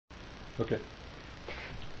Okay.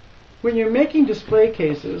 When you're making display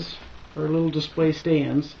cases or little display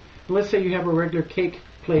stands, let's say you have a regular cake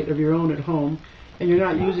plate of your own at home and you're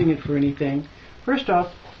not using it for anything, first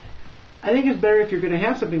off, I think it's better if you're going to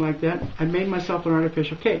have something like that. I made myself an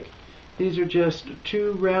artificial cake. These are just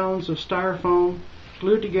 2 rounds of styrofoam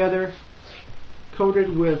glued together,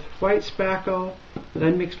 coated with white spackle that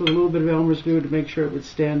I mixed with a little bit of Elmer's glue to make sure it would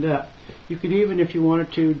stand up. You could even, if you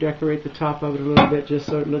wanted to, decorate the top of it a little bit just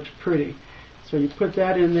so it looks pretty. So you put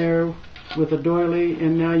that in there with a doily,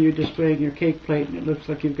 and now you're displaying your cake plate, and it looks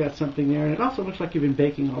like you've got something there. And it also looks like you've been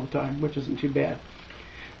baking all the time, which isn't too bad.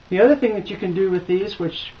 The other thing that you can do with these,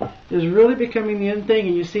 which is really becoming the in thing,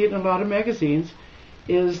 and you see it in a lot of magazines,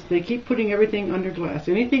 is they keep putting everything under glass.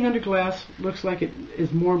 Anything under glass looks like it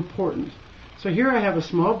is more important. So here I have a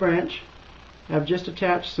small branch. I've just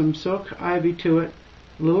attached some silk ivy to it,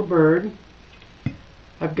 a little bird.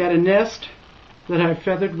 I've got a nest that I've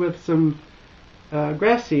feathered with some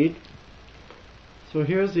grass seed. So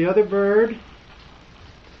here's the other bird,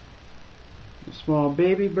 a small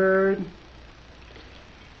baby bird.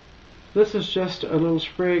 This is just a little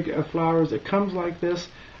sprig of flowers that comes like this.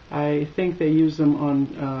 I think they use them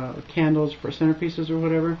on candles for centerpieces or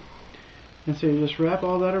whatever. And so you just wrap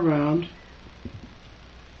all that around.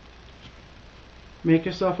 Make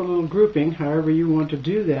yourself a little grouping, however you want to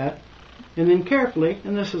do that. And then carefully,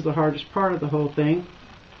 and this is the hardest part of the whole thing,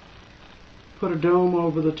 put a dome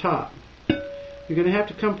over the top. You're going to have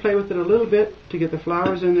to come play with it a little bit to get the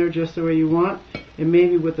flowers in there just the way you want. And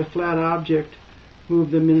maybe with the flat object,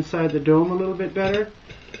 move them inside the dome a little bit better.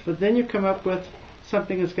 But then you come up with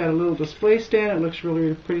something that's got a little display stand. It looks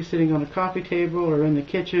really pretty sitting on a coffee table or in the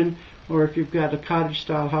kitchen, or if you've got a cottage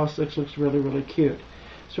style house, this looks really, really cute.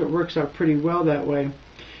 So it works out pretty well that way.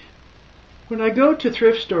 When I go to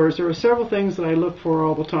thrift stores, there are several things that I look for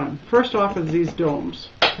all the time. First off is these domes.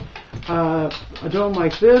 A dome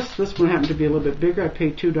like this one happened to be a little bit bigger. I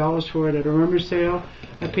paid $2 for it at a rummage sale.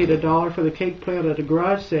 I paid $1 for the cake plate at a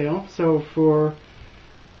garage sale. So for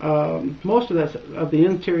most of the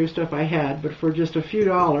interior stuff I had, but for just a few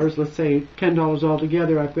dollars, let's say $10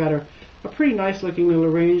 altogether, I've got a pretty nice looking little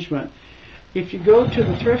arrangement. If you go to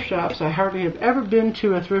the thrift shops, I hardly have ever been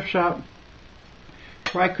to a thrift shop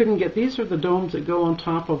where I couldn't get. These are the domes that go on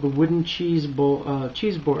top of the wooden cheese boards.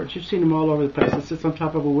 You've seen them all over the place. It sits on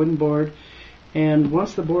top of a wooden board, and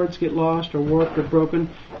once the boards get lost or warped or broken,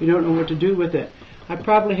 you don't know what to do with it. I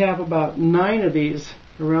probably have about 9 of these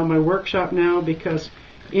around my workshop now, because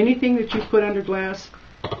anything that you put under glass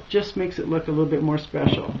just makes it look a little bit more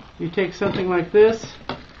special. You take something like this,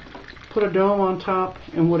 put a dome on top,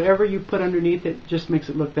 and whatever you put underneath it just makes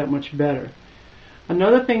it look that much better.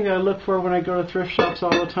 Another thing that I look for when I go to thrift shops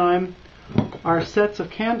all the time are sets of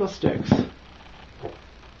candlesticks.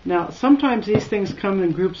 Now, sometimes these things come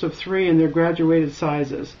in groups of 3 and they're graduated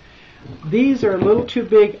sizes. These are a little too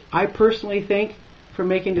big, I personally think, for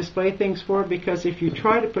making display things for, because if you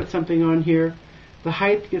try to put something on here, the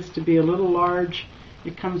height gets to be a little large.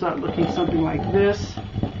 It comes out looking something like this.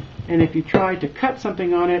 And if you try to cut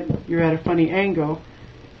something on it, you're at a funny angle.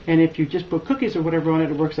 And if you just put cookies or whatever on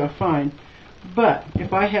it, it works out fine. But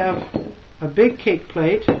if I have a big cake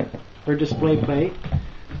plate or display plate,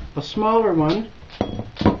 a smaller one,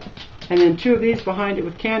 and then 2 of these behind it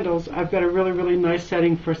with candles, I've got a really, really nice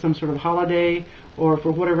setting for some sort of holiday or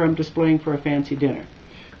for whatever I'm displaying for a fancy dinner.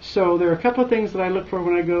 So there are a couple of things that I look for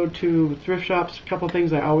when I go to thrift shops, a couple of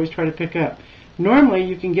things I always try to pick up. Normally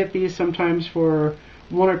you can get these sometimes for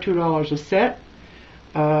 $1 or $2 a set.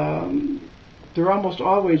 They're almost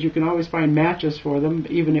always, you can always find matches for them,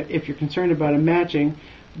 even if you're concerned about them matching.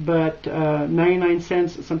 But 99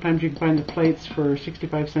 cents, sometimes you can find the plates for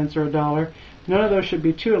 65 cents or $1. None of those should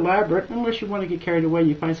be too elaborate unless you want to get carried away and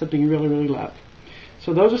you find something you really, really love.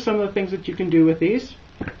 So those are some of the things that you can do with these.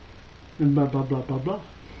 And blah, blah, blah, blah, blah.